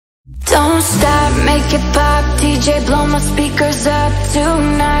Don't stop, make it pop, DJ blow my speakers up.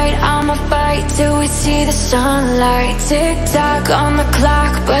 Tonight I'ma fight till we see the sunlight. Tick tock on the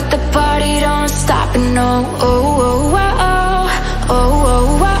clock, but the party don't stop. No, oh, oh, oh, oh, oh,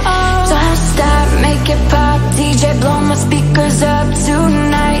 oh, oh. Don't stop, make it pop, DJ blow my speakers up.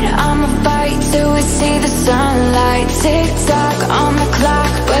 Tonight I'ma fight till we see the sunlight. Tick tock on the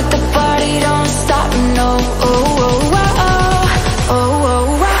clock, but the party don't stop. No, oh, oh, oh, oh, oh,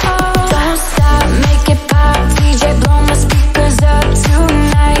 oh, oh. Don't stop, make it pop, DJ blow my speakers up.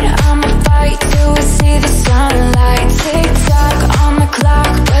 Tonight I'ma fight till we see the sunlight. Tick tock on the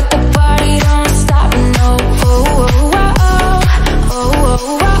clock, but the party don't stop. No, oh, oh, oh, oh, oh,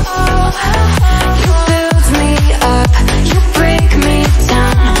 oh, oh. You build me up, you break me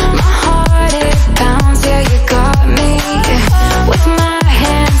down. My heart it pounds, yeah you got me. With my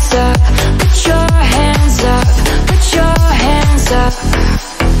hands up, put your hands up, put your hands up.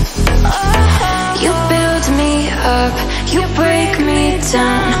 You build me up, you break me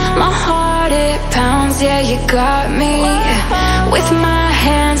down. My heart it pounds, yeah you got me. With my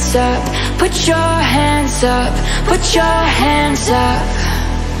hands up, put your hands up, put your hands up.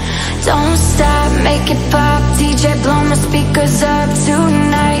 Don't stop, make it pop, DJ blow my speakers up.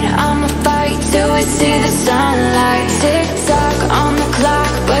 Tonight I'ma fight till we see the sunlight. Tick tock on the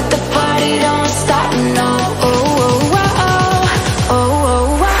clock, but the party don't stop. No, oh, oh, oh, oh, oh,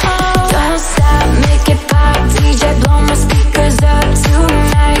 oh, oh. Don't stop, make it pop, DJ blow my speakers up.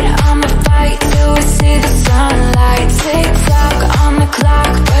 Tonight I'ma fight till we see the sunlight. Tick tock on the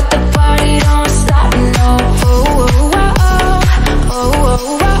clock, but the party don't stop. No, oh, oh, oh, oh, oh,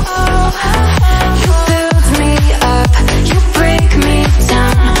 oh, oh. You build me up, you break me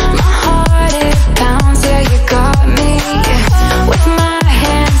down. My heart it pounds, yeah you got me. With my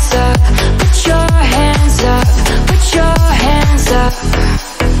hands up, put your hands up, put your hands up.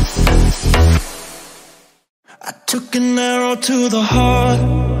 I took an arrow to the heart.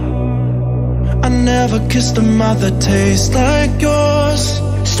 I never kissed a mouth that tastes like yours.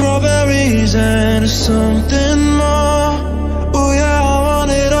 Strawberries and something more. Oh yeah, I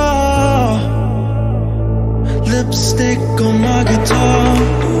want it all. Lipstick on my guitar.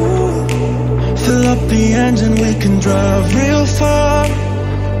 Fill up the engine, we can drive real far.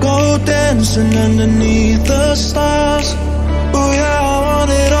 Go dancing underneath the stars. Oh yeah, I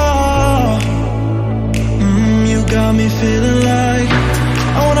want it all. You got me feeling like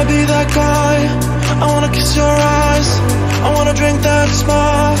I wanna be that guy. I wanna kiss your eyes. I wanna drink that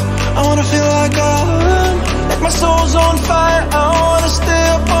smile. I wanna feel like like my soul's on fire. I wanna stay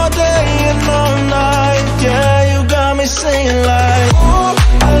up all day and all night. Yeah, you got me singing like, ooh,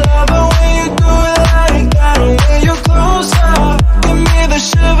 I love the way you do it like that. When you close up, give me the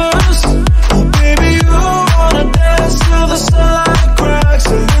shivers. Oh baby, you wanna dance till the sunlight cracks.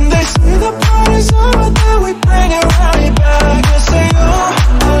 And then they say the party's over, then we bring it right back. You say, oh,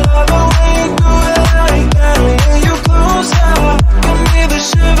 I love the way you do it like that. When you close up, give me the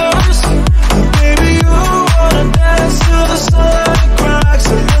shivers. Oh baby, you wanna dance till the sunlight cracks.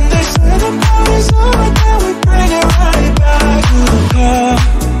 And then they say the party's over, then we bring it right back to the car.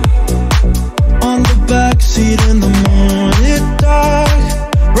 On the backseat in the morning dark.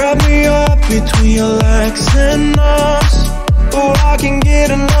 Wrap me up between your legs and us. Oh, I can get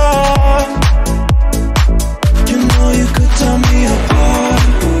enough. You know you could tell me apart.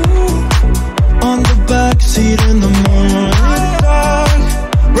 On the backseat in the morning dark.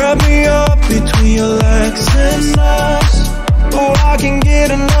 Wrap me up between your legs and us. Oh, I can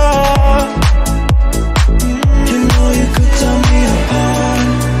get enough. You know you could tell me apart.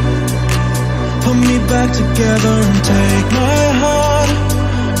 Put me back together and take my heart.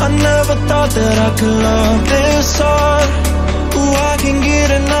 I never thought that I could love this hard. Ooh, I can get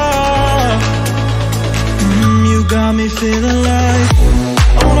enough. You got me feeling like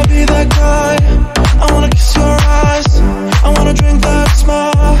I wanna be that guy. I wanna kiss your eyes. I wanna drink that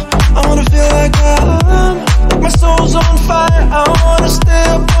smile. I wanna feel like my soul's on fire. I wanna stay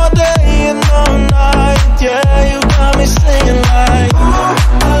up all day and all night. Yeah, you got me singing like, ooh,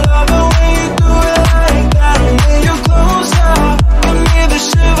 I love the way you do it like that. And when you close up, give me the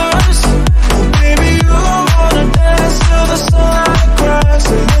shivers. Oh baby, you wanna dance till the sunlight cracks.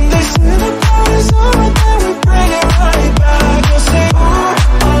 And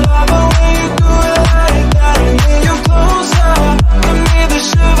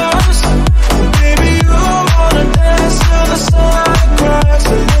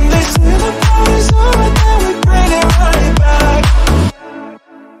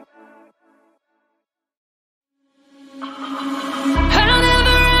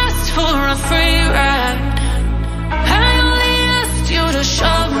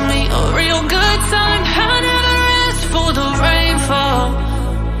before the rainfall.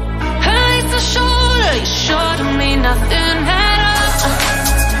 Hey, it's a shoulder, you sure to me nothing at all.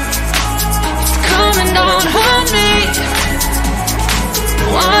 It's coming down on me.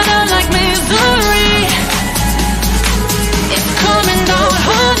 Water like misery. It's coming down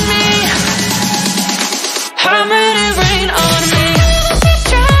on me. I'm ready, rain on me.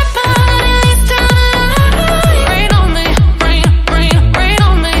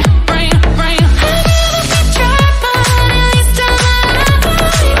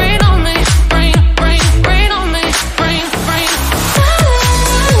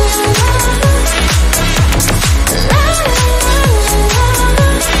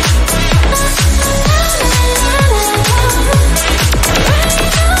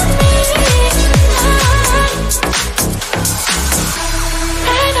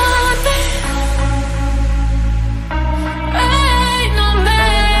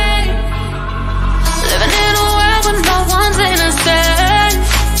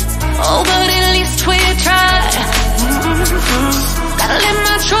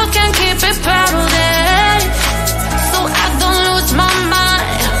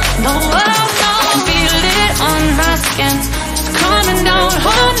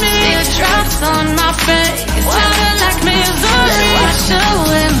 On my face, water like misery. Wash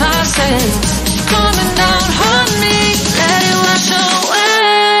away my sins. It's coming down on me. Let it wash away.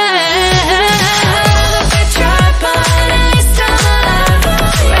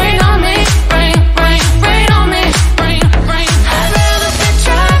 Rain on me, rain, rain, rain on me, rain, rain. I'd rather be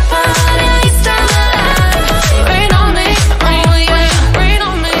dry, but at least I'm alive. Rain on me, rain, yeah, rain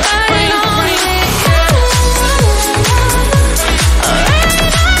on me, rain on me.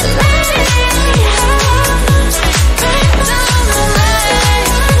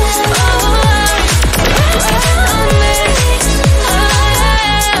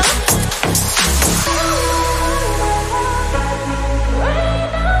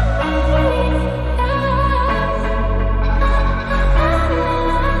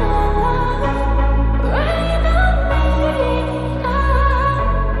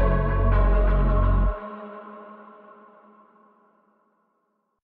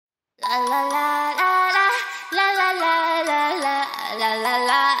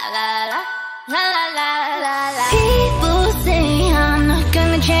 People say I'm not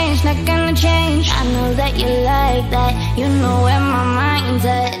gonna change, not gonna change. I know that you like that, you know where my mind's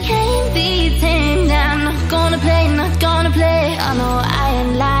at. Can't be tamed, I'm not gonna play, not gonna play. I know I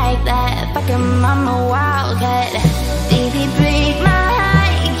ain't like that, fucking mama wildcat. Baby, break my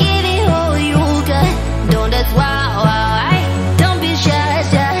heart, give it all you got. Don't ask why, don't be shy,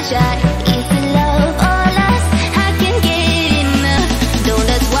 shy, shy. Is it love or lust? I can get enough. Don't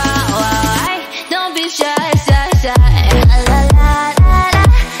ask why, don't be shy, shy, shy.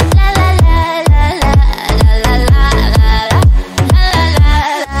 La la la la la la la la la la la la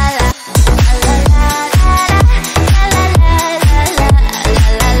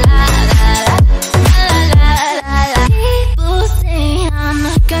People say I'm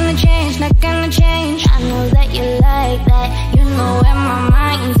not gonna change, not gonna change. I know that you like that, you know where my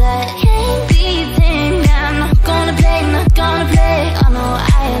mind's at. Can't be tamed, I'm not gonna play, not gonna play. I know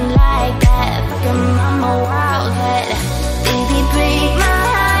I ain't like that, fucking mama wildcat. Baby, break my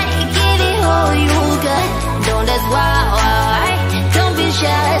heart, give it all you got. Don't ask why, don't be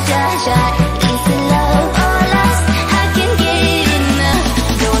shy, shy, shy. Is it love or lust? I can get enough.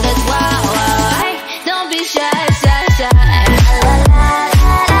 Don't ask why, don't be shy, shy, shy. La la la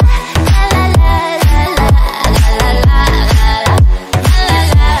la la la la la la la la la.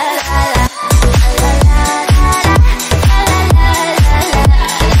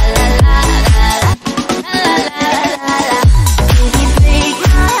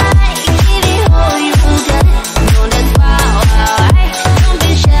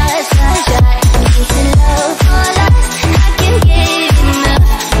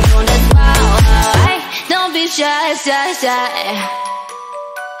 Shy, shy, shy.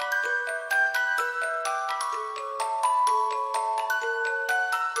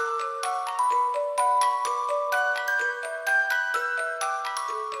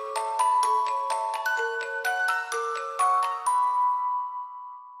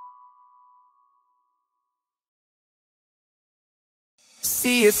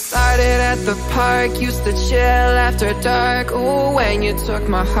 See, it started at the park, used to chill after dark. Ooh, when you took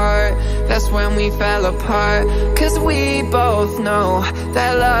my heart, that's when we fell apart. Cause we both know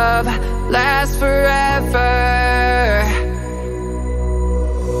that love lasts forever.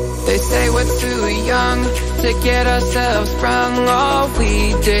 They say we're too young to get ourselves sprung. Oh,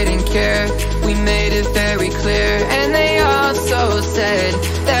 we didn't care, we made it very clear. And they also said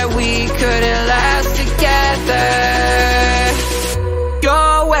that we couldn't last together.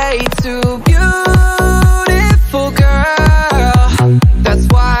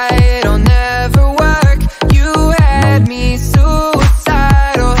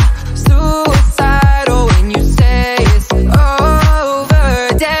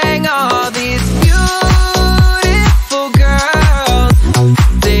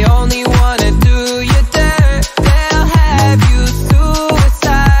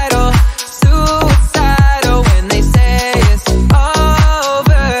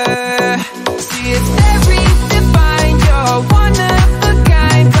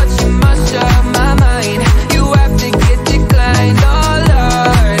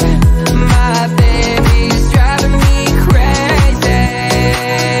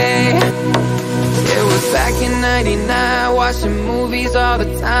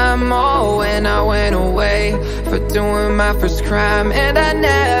 my first crime, and I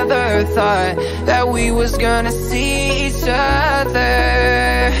never thought that we was gonna see each other.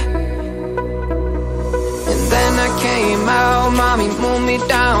 And then I came out, mommy moved me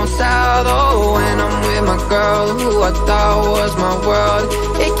down south. Oh, and I'm with my girl who I thought was my world.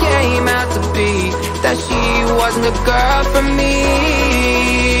 It came out to be that she wasn't the girl for me.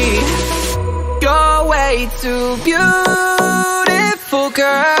 You're way too beautiful,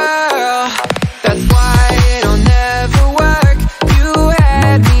 girl. That's why it'll never work. You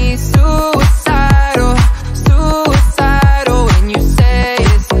had me suicidal, suicidal. When you say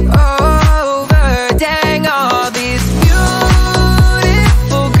it's over, dang, all these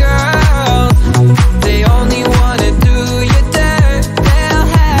beautiful girls, they only wanna do you dirt. They'll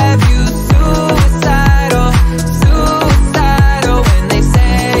have you suicidal, suicidal. When they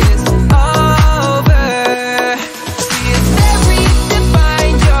say it's over. See, it's very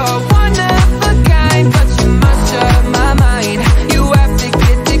divine. You're one of a kind, but you must shut my mind. You have to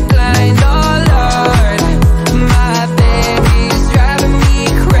get declined. Oh Lord, my baby's driving me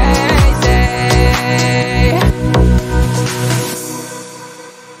crazy.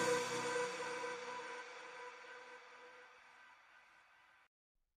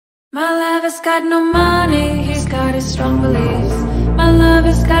 My lover's got no money, he's got his strong beliefs. My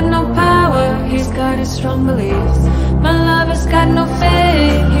lover's got no power, he's got his strong beliefs. My lover's got no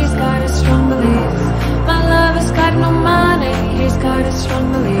fame, he's got his strong beliefs. My lover's got no money, he's got his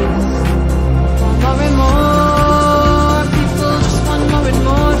strong beliefs. Want more and more, people just want more and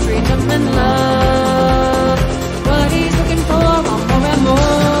more freedom and love. What he's looking for, want more and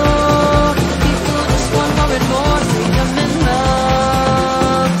more. People just want more and more freedom and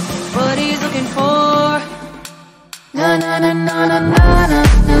love. What he's looking for. Na na na na na na na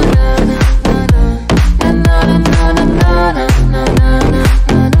na na.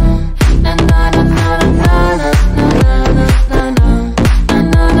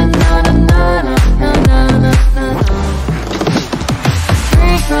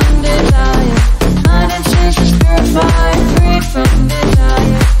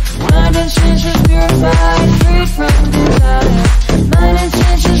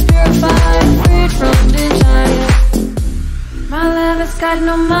 Got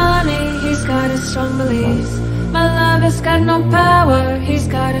no money, he's got his strong beliefs. My lover's got no power, he's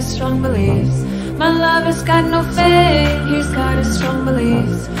got his strong beliefs. My lover's got no fame, he's got his strong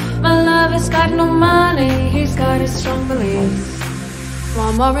beliefs. My lover's got no money, he's got his strong beliefs.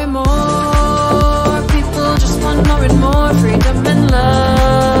 Want more and more, people just want more and more freedom and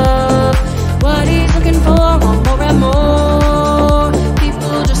love. What he's looking for, want more and more.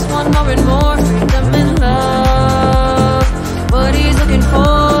 People just want more and more freedom and love. What he's looking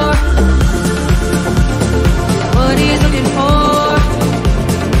for. What he's looking for.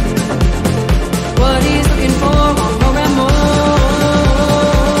 What he's looking for. Want more and more.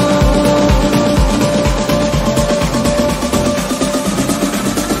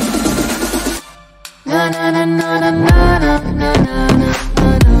 Na na na na na na na na na na.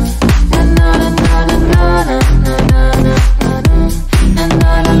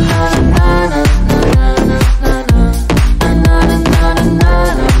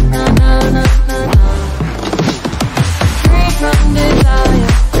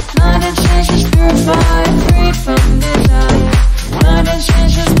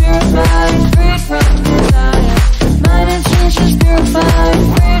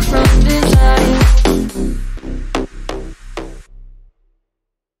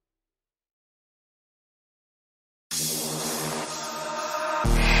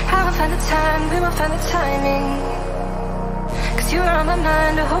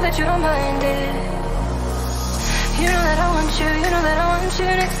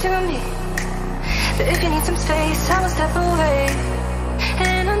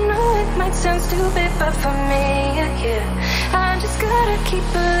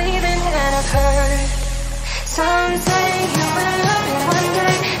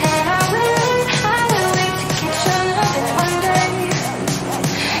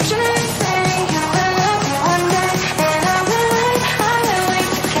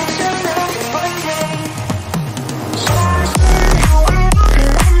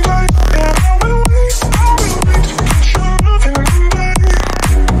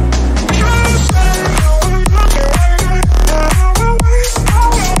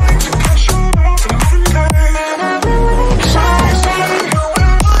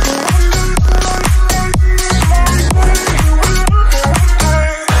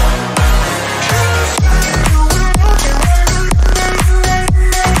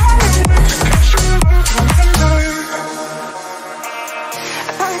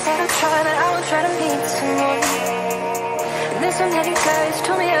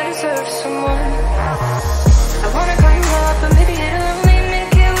 deserve someone. I wanna climb up, but maybe it'll only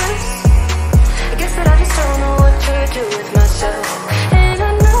make it worse. I guess that I just don't know what to do with myself. And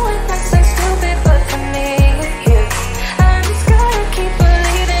I know it might sound stupid, but for me, yeah, I just gotta keep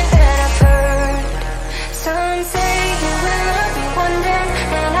believing that I've heard. Some say you will love me one day,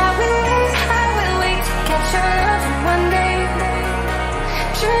 and I will wait to catch your love one day.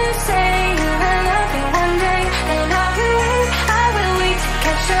 Just say you will love me one day, and I will wait to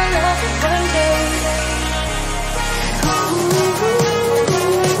catch your love one day.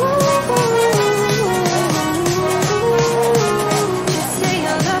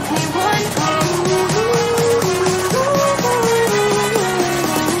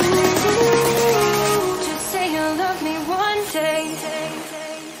 Just say you'll love me one day.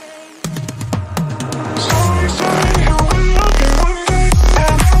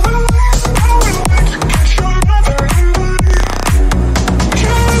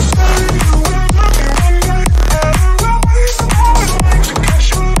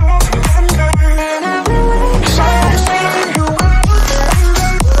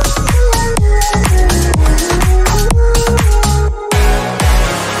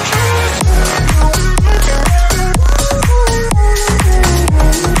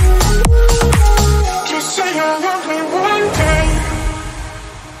 Just say you'll love me one day.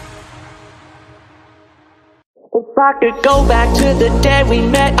 If I could go back to the day we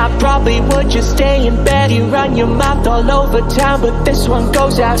met, I probably would just stay in bed. You run your mouth all over town, but this one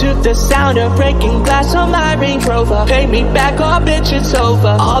goes out to the sound of breaking glass on my Range Rover. Pay me back or bitch, it's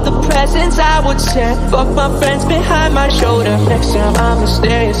over. All the presents I would send, fuck my friends behind my shoulder. Next time I'ma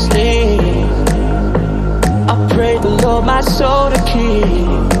stay asleep, I pray the Lord my soul to keep.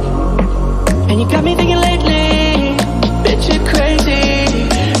 And you got me thinking lately, bitch you're crazy,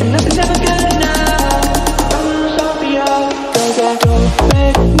 and nothing's ever good enough. Don't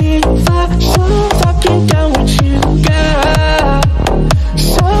make me fuck, so fucking done with you, girl.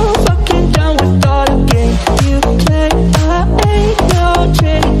 So fucking done with all the games you play. I ain't no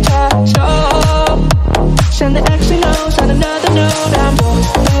tic-tac-toe. Send the X and O's on another note. I'm gonna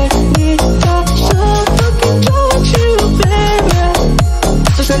make me fuck, so fucking done with you, baby.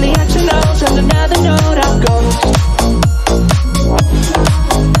 So send the X and O's on another note. I'm gonna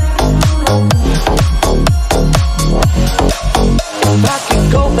if I could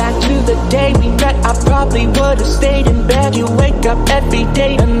go back to the day we met, I probably would've stayed in bed. You wake up every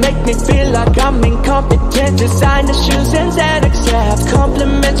day and make me feel like I'm incompetent. Designer shoes and Xanax abs,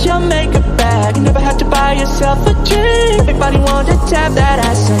 compliments your makeup bag. You never had to buy yourself a drink, everybody wanted to have that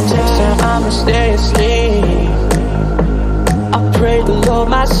ass. And next time I'ma stay asleep, I pray the Lord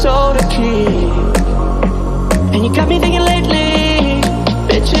my soul to keep. And you got me thinking lately,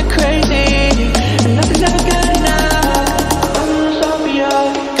 bitch you're crazy, and nothing's ever good enough.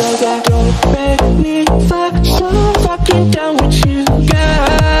 Cause I don't make me fuck, so fucking done with you,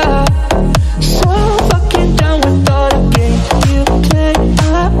 girl. So fucking done with all the games you play.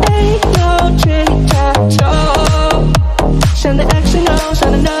 I ain't no tic-tac-toe. Send the X and O's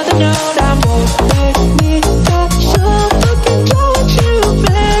on another note. I won't make me fuck, so fucking done with you,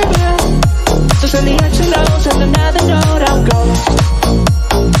 baby. So send the X and O's on another note. I'm going.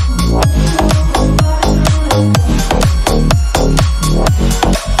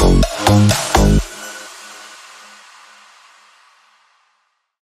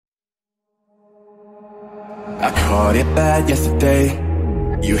 I caught it bad yesterday.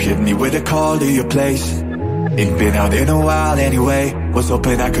 You hit me with a call to your place. Ain't been out in a while anyway. Was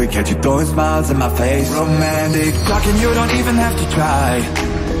hoping I could catch you throwing smiles in my face. Romantic talking, you don't even have to try.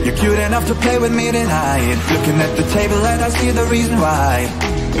 You're cute enough to play with me tonight. Looking at the table and I see the reason why.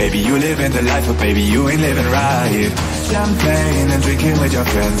 Baby, you living the life, but baby, you ain't living right. Champagne and drinking with your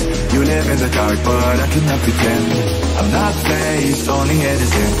friends. You live in the dark, but I cannot pretend. I'm not faced, only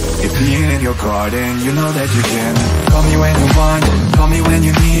innocent. If being in your garden, you know that you can. Call me when you want, call me when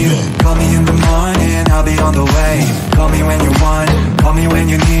you need. Call me in the morning, I'll be on the way. Call me when you want, call me when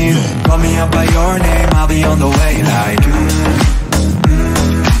you need. Call me up by your name, I'll be on the way. Like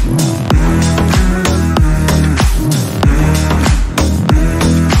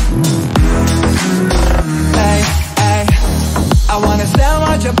I wanna sell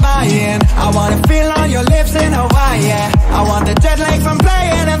what you're buying. I wanna feel on your lips in Hawaii, yeah. I want the jet lag from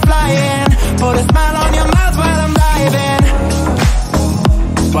playing and flying. Put a smile on your mouth while I'm diving.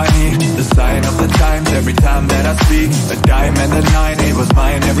 Funny, the sign of the times every time that I speak. A dime and a nine, it was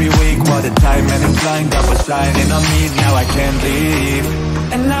mine every week. What a time and a blind that was shining on me. Now I can't leave.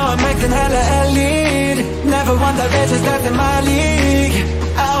 And now I'm acting hella elite. Never want the riches that's in my league.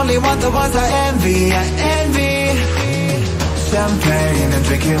 I only want the ones I envy, I envy. champagne and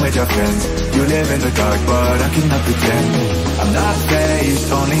drink it with your friends. You live in the dark but I cannot pretend. I'm not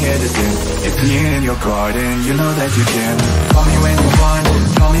faced, only innocent. If being in your garden, you know that you can. Call me when you want,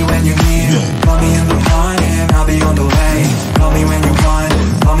 call me when you need. Call me in the morning, I'll be on the way. Call me when you want,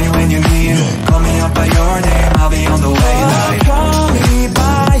 call me when you need. Call me up by your name, I'll be on the way. Like, call me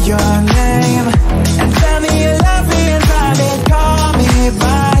by your name and tell me you love me in private. Call me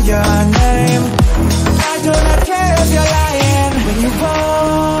by your name. I do not care if you're lying. When you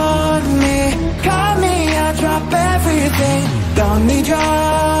want me, call me, I'll drop everything. Don't need your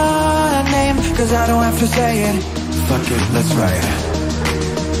name, cause I don't have to say it. fuck it, let's ride.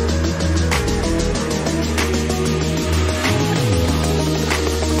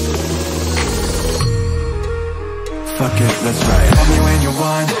 Fuck it, let's ride. Call me when you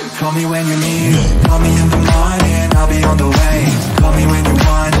want, call me when you need. Call me in the morning, I'll be on the way. Call me when you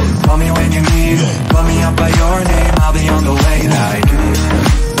want, call me when you need. Call me up by your name, I'll be on the way. Like,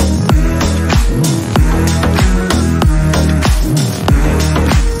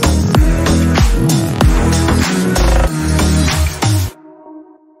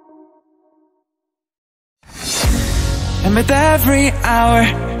 and with every hour,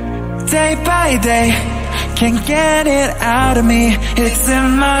 day by day, can't get it out of me, it's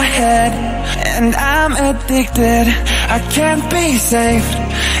in my head. And I'm addicted, I can't be saved.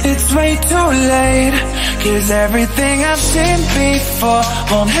 It's way too late, cause everything I've seen before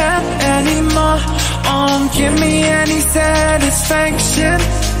won't have anymore. Won't give me any satisfaction.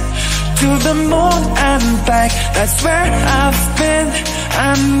 To the moon and back, that's where I've been.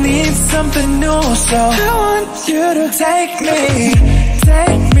 I need something new, so I want you to take me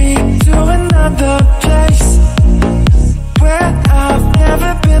to another place where I've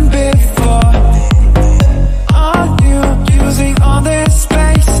never been before. Are you using all this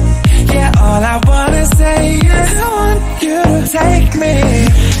space? Yeah, all I wanna say is I want you to take me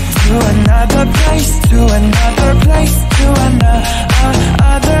to another place, to another place, to another. I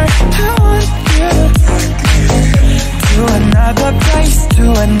want you to take me to another place, to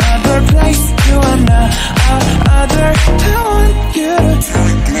another place, to another. I want you to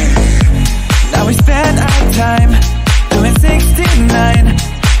take me. Now we spend our time doing 69,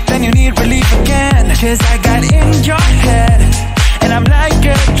 then you need relief again, cause I got in your head, and I'm like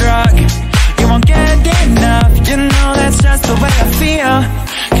a drug, you won't get enough. You know that's just the way I feel,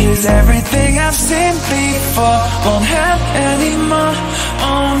 cause everything I've seen before won't have anymore.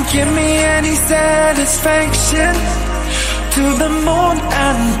 Won't give me any satisfaction. To the moon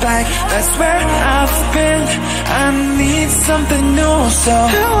and back, that's where I've been. I need something new, so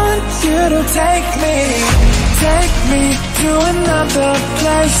I want you to take me to another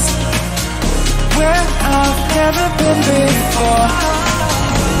place where I've never been before.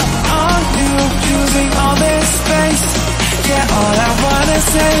 Are you using all this space? Yeah, all I wanna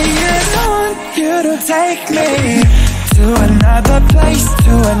say is I want you to take me to another place,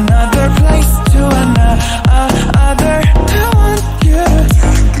 to another place, to another. I want you to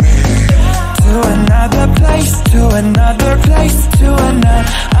take me to another place, to another place, to another.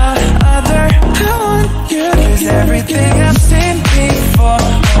 I want you to, cause everything I've seen before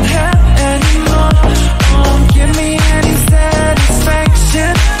won't have anymore. Won't give me any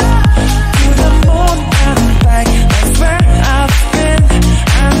satisfaction. To the moon and back, that's where I've been.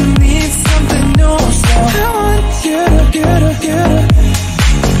 I need something new, so I want you to.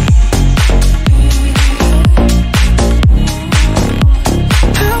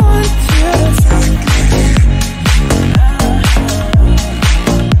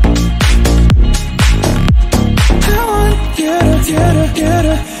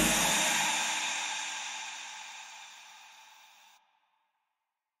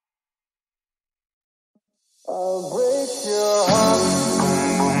 I'll break your heart. Boom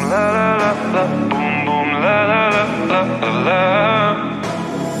boom la la la la. Boom boom la la la la la la.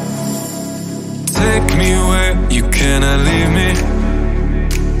 Take me where you cannot leave me.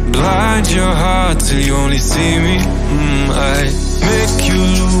 Blind your heart till you only see me. I make you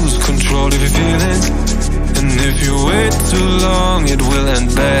lose control of your feelings. And if you wait too long, it will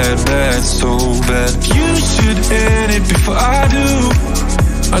end bad, bad, so bad. You should end it before I do.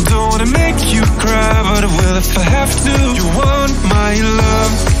 I don't wanna make you cry, but I will if I have to. You want my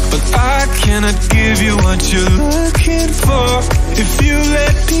love, but I cannot give you what you're looking for. If you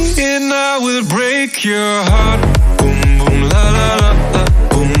let me in, I will break your heart. Boom boom la la la la.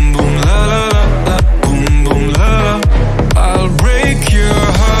 Boom boom la la la la. Boom boom la la. I'll break your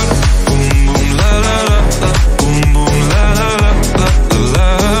heart. Boom boom la la la la. Boom boom la la la la la.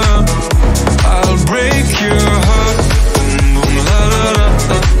 I'll break your heart. Boom boom la la la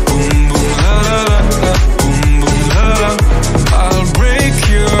la. Boom boom la la la la. Boom boom la la.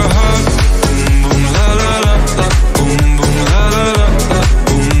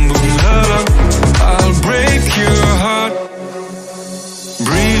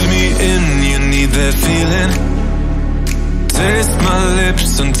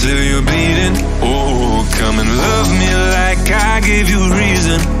 lips until you're bleeding. Oh, come and love me like I gave you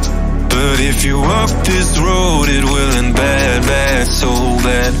reason. But if you walk this road, it will end bad, bad, so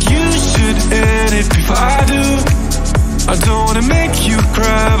bad. You should end it before I do. I don't wanna make you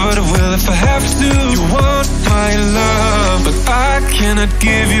cry, but I will if I have to. You want my love, but I cannot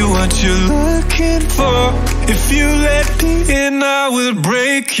give you what you're looking for. If you let me in, I will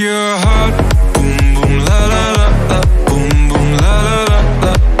break your heart. Boom, boom, la la la la. Boom, boom, la la la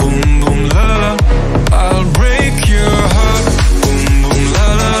la. Boom, boom, la la. I'll break your heart. Boom, boom, la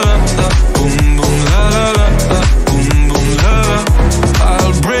la la la. Boom, boom, la la la la. Boom, boom, la la.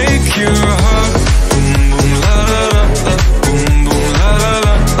 I'll break your heart. Boom, boom, la la la la. Boom, boom, la la la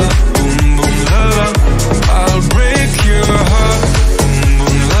la. Boom, boom, la la. I'll break your heart. Boom,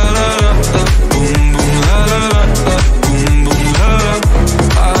 boom, la la la la. Boom, boom, la la la la. Boom, boom, la la.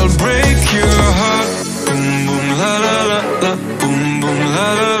 I'll break your heart. Boom, boom, la la la la. Boom, boom, la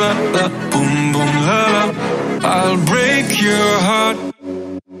la la la. Boom, boom, la la. I'll break your heart.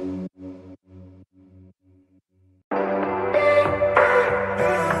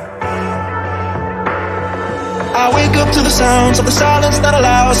 I wake up to the sounds of the silence that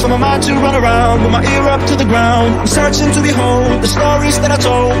allows for my mind to run around with my ear up to the ground. I'm searching to behold the stories that I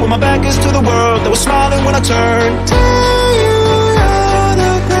told when my back is to the world that was smiling when I turned. Tell you you're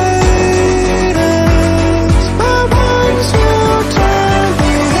the greatest, but once you turn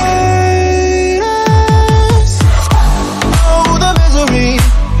the haters. Oh, the misery.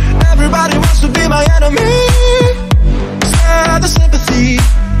 Everybody wants to be my enemy. Spare the sympathy.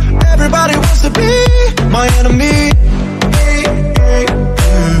 Everybody wants to be my enemy.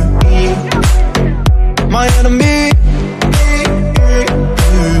 My enemy.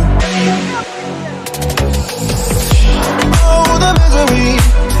 Oh, the misery.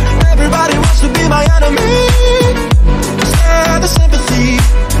 Everybody wants to be my enemy. Spare the sympathy.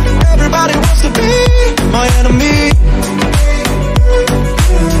 Everybody wants to be my enemy.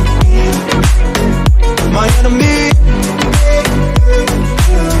 My enemy.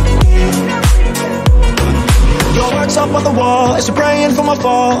 Your words up on the wall as you're praying for my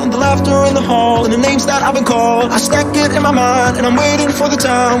fall, and the laughter in the hall, and the names that I've been called. I stack it in my mind, and I'm waiting for the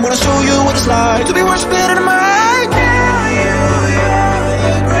time when I show you what it's like to be worshipped in the mind. Yeah, you're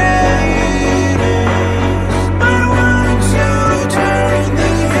the greatest, but once you turn the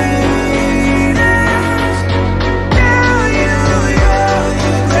haters. Yeah, you're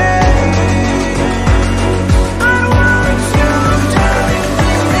the greatest, but once you turn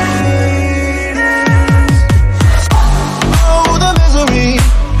the haters. Oh, the misery.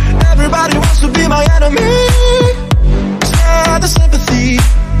 Everybody wants to be my enemy. Spare the sympathy.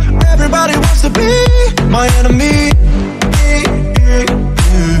 Everybody wants to be my enemy.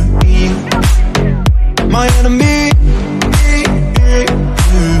 My enemy.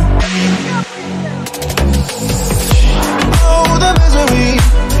 Oh, the misery.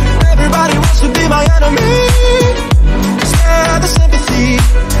 Everybody wants to be my enemy. Spare the sympathy.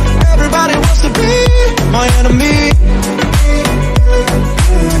 Everybody wants to be my enemy.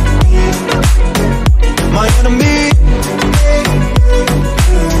 My enemy.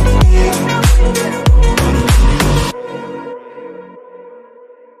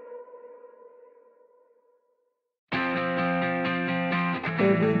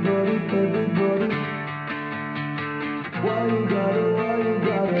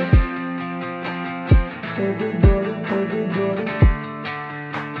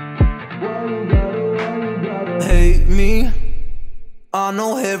 Hate me. I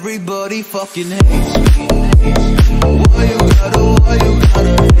know everybody fucking hates me. Why you gotta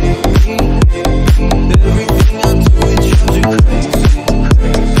hate me? Everything I do, it drives you crazy.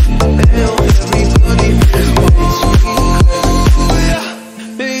 Hell, everybody hates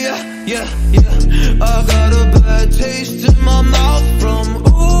me. Yeah. I got a bad taste in my mouth from,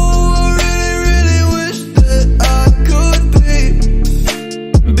 ooh, I really wish that I could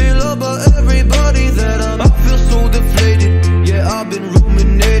be loved by everybody that I feel so deflated. Yeah, I've been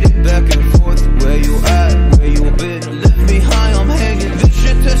ruminating back and forth. Where you at? Where you been? Left me high, I'm hanging. This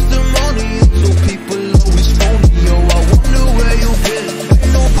shit testimony. So people always phone me. Yo, I wonder where you been.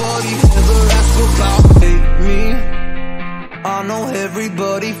 Ain't nobody ever asked about hate me. I know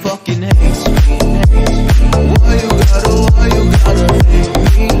everybody fucking hates me. Why you gotta hate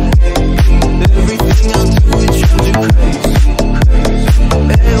me? Everything I do, it drives you crazy.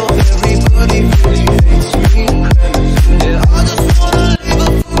 Hell, everybody really hates me. Yeah, I just wanna leave a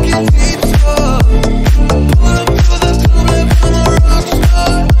fucking deep scar. Pull up to the top like I'm a rock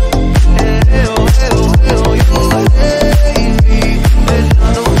star. Hell, you hate me. And I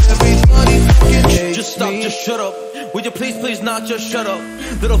know everybody fucking hates me. Just stop, just shut up. Would you please not just shut shut up.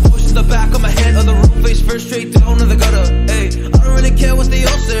 Little voice in the back of my head, on the roof, face first straight down in the gutter. Hey, I don't really care what they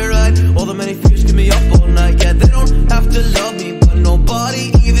all say, right? All the many fears keep me up all night. Yeah, they don't have to love me, but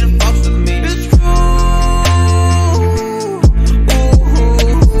nobody even fucks with me. It's true. Ooh,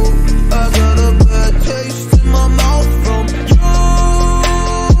 I got a bad taste in my mouth from you.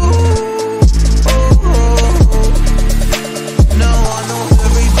 Now I know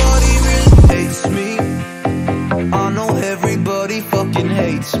everybody really hates me. I know everybody fucking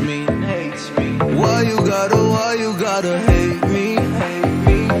hates me. Why you gotta hate me?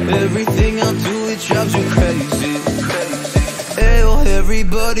 Everything I do, it drives you crazy. Ayo,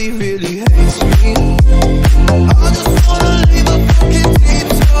 everybody really hates me. I just wanna leave a fucking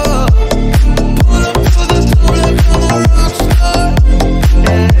pizza. Pull up to the top like I'm a rock star.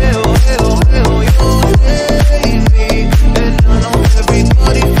 Ayo, you hate me. And I know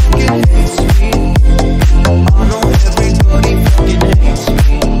everybody fucking hates me. I know everybody fucking hates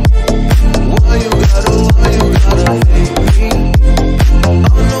me. Why you gotta hate me?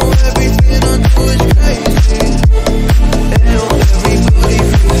 I know everything I do is crazy. Ayo, everybody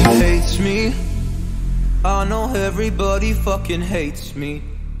really hates me. I know everybody fucking hates me.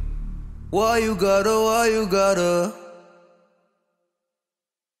 Why you gotta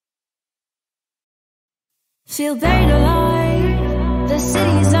Feel buried alive, the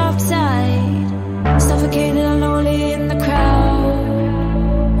city's upside, suffocated and lonely in the crowd.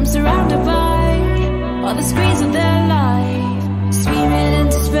 I'm surrounded by all the screens of their life, screaming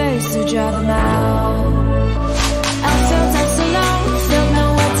into space to drive them out. I felt out so long, felt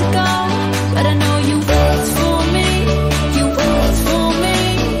nowhere to go, but I know you wait for me, you wait for me.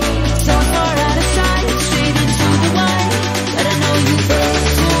 So far out of sight, straight into the wild, but I know you wait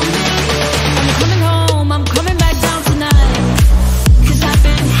for me. I'm coming home, I'm coming back down tonight, 'cause I've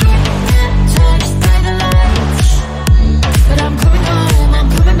been hypnotized by the lights. But I'm coming home, I'm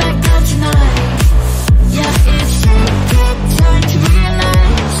coming back down tonight. Yeah, it's time to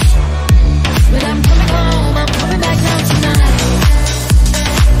realize. But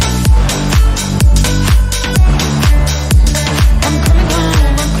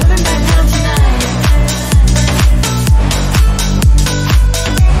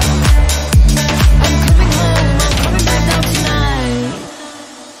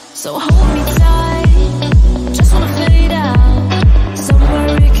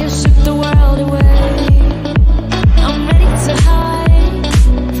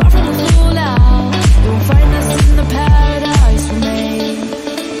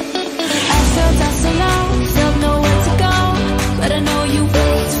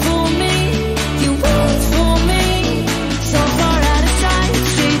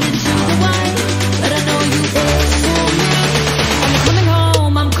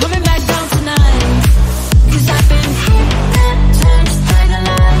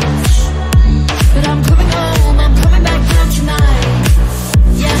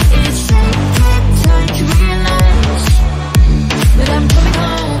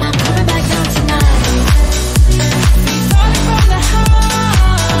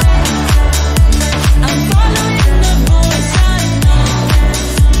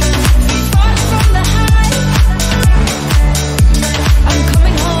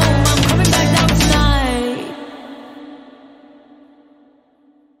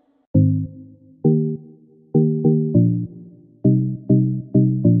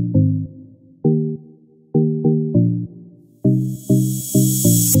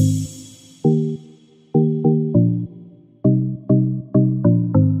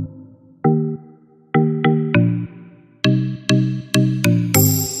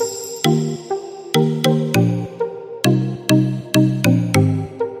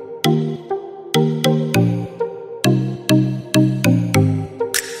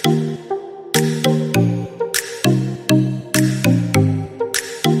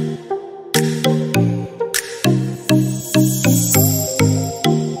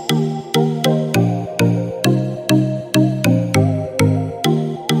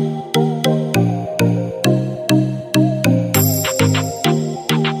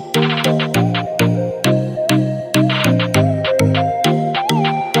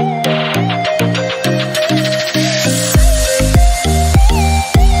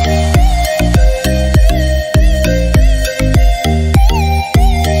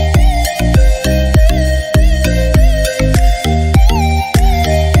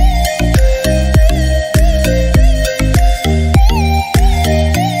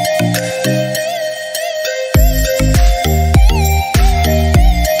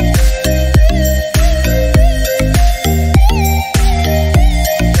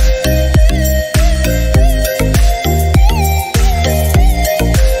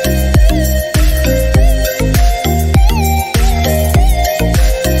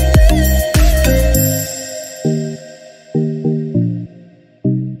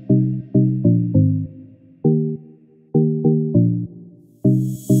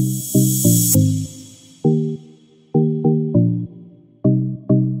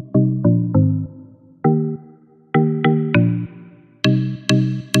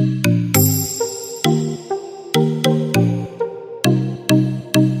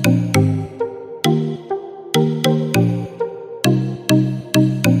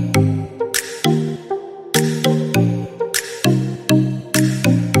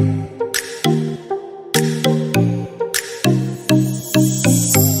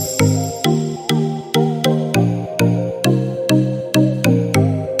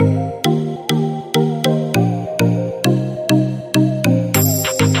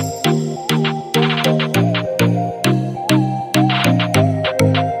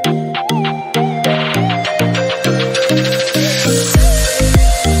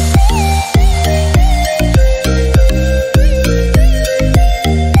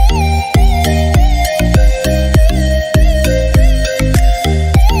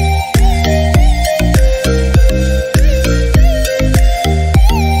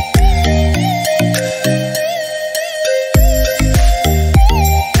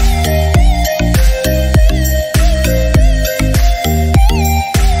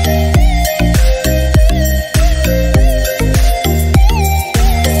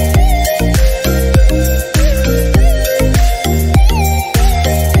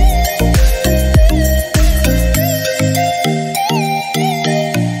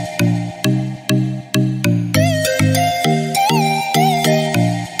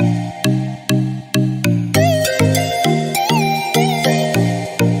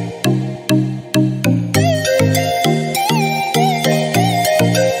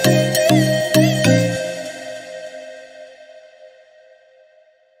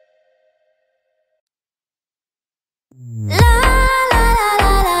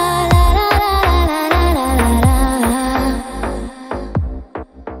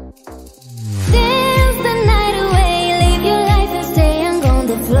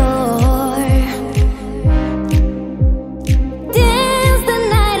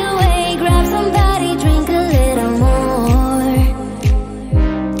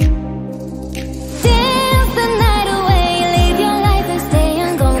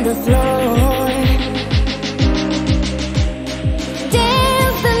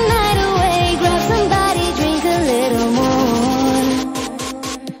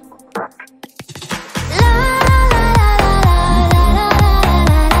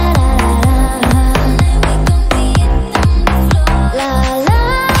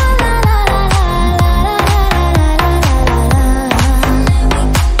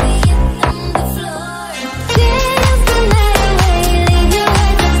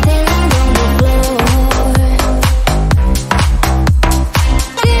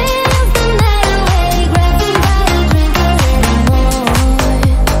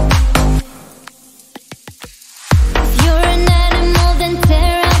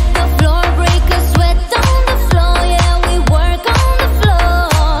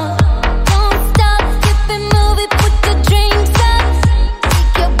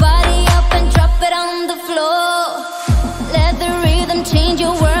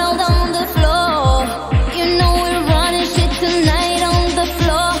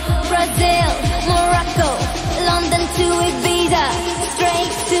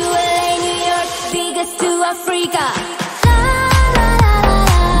LA, New York, Vegas to Africa.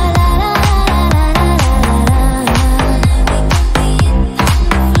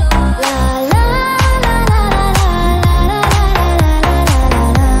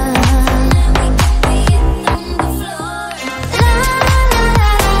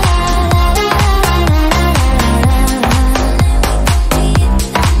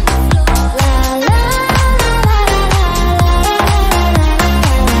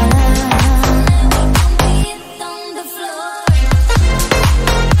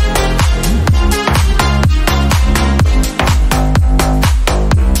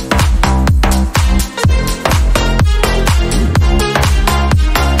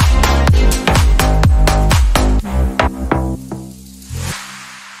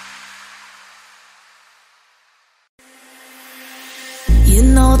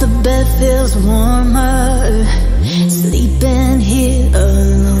 The bed feels warmer, sleeping here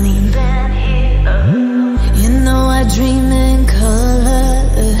alone. You know I dream in color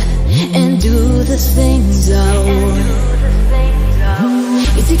and do the things I want.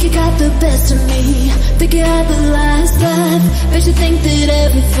 You think you got the best of me, think you had the last laugh, bet you think that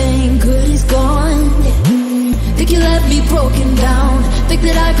everything good is gone. Think you left me broken down, think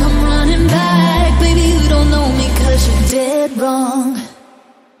that I come running back. Baby, you don't know me 'cause you're dead wrong.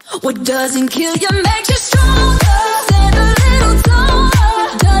 What doesn't kill you makes you stronger. Stand a little taller.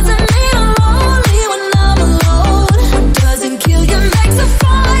 Doesn't mean I'm lonely when I'm alone. What doesn't kill you makes a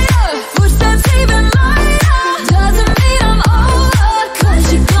fire. Footsteps even lighter. Doesn't mean I'm over 'cause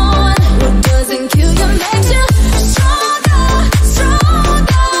you're gone. What doesn't kill you makes you stronger,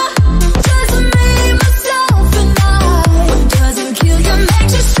 stronger. Just me, myself and I. What doesn't kill you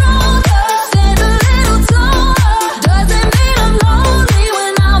makes you stronger. Stand a little taller. Doesn't mean I'm lonely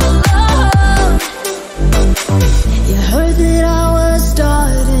when I'm alone. You heard that I was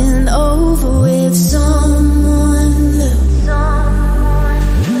starting over with someone new,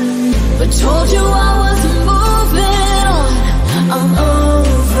 but told you I wasn't moving on. I'm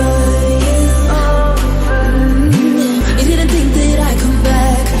over you. You didn't think that I'd come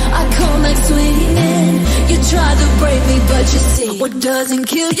back. I come back swinging. You tried to break me, but you see, what doesn't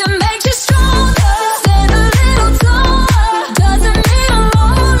kill you makes you stronger. Stand a little taller. Doesn't mean I'm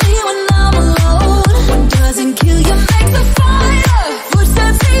lonely when I'm alone. What doesn't kill you makes a fire.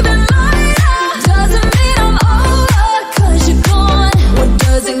 Footsteps even lighter. Doesn't mean I'm over 'cause you're gone. What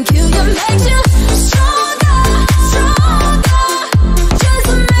doesn't kill you makes you stronger, stronger. Just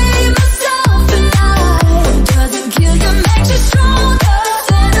me, myself and I. What doesn't kill you makes you stronger.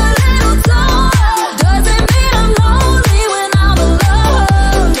 Stand a little taller. Doesn't mean I'm lonely when I'm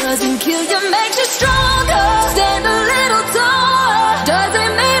alone. Doesn't kill you makes you stronger. Stand a little taller.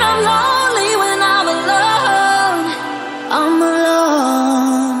 Doesn't mean I'm lonely when I'm alone. I'm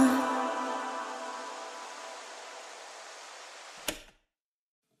alone.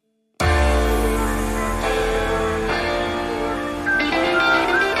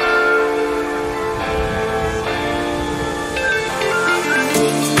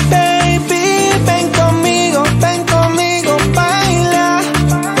 Baby, ven conmigo, baila.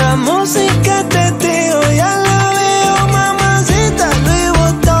 La música te tiro, ya la veo, mamacita. Louis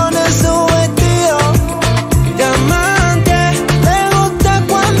Vuitton es su vestido. Diamante, le gusta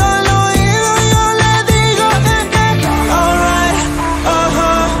cuando al oído yo le digo, alright,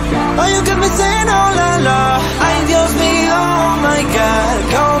 oh, you got me saying, oh, la, la. Ay, Dios mío, oh, my God,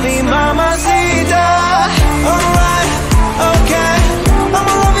 call me mamacita. Alright, okay,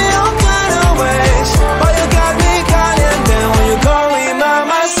 I'ma love you all kind of ways. Oh, you got me caliente when you call me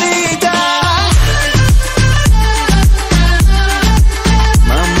mamacita.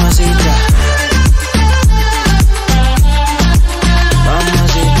 Mamacita,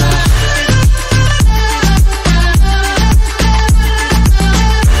 mamacita.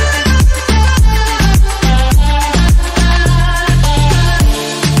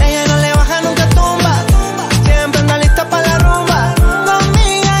 Ella no le baja, nunca tumba. Siempre anda lista para la rumba.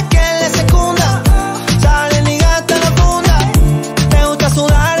 Conmigo que le secunda. Salen y gastan la funda. Te gusta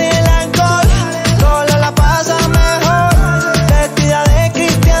sudar el alcohol. Solo la pasa mejor. Vestida de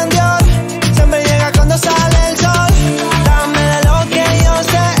Christian Dior. Siempre llega cuando sale el sol. Dame de lo que yo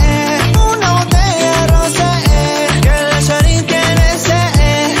sé. Una botella de rosé. Que la shorty tiene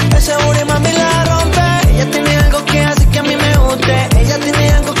sed. Ese booty mami la rompe. Ella tiene algo que hace que a mí me guste. Ella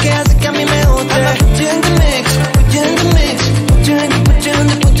tiene algo que hace que a mí me guste. Put you in the mix, put you in the mix, put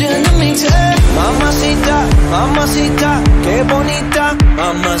you in the mix. Mamacita, mamacita, qué bonita.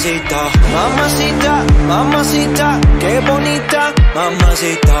 Mamacita, mamacita, mamacita, qué bonita.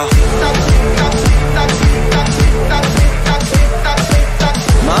 Mamacita.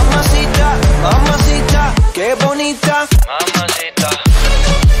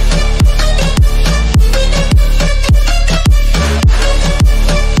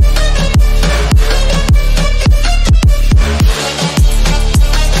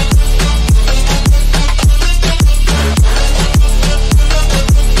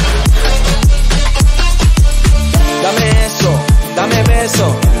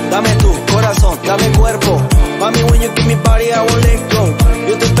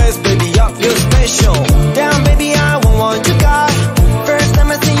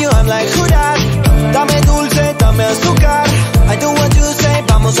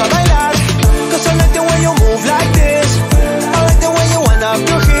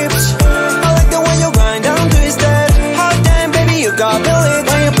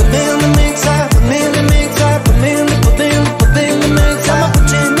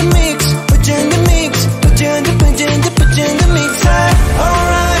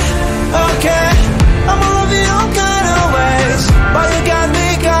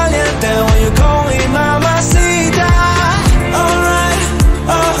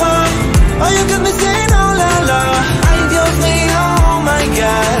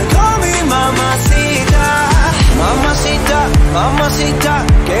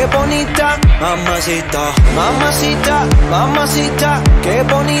 mamacita, mamacita, mamacita, qué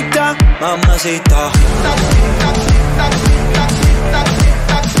bonita, mamacita.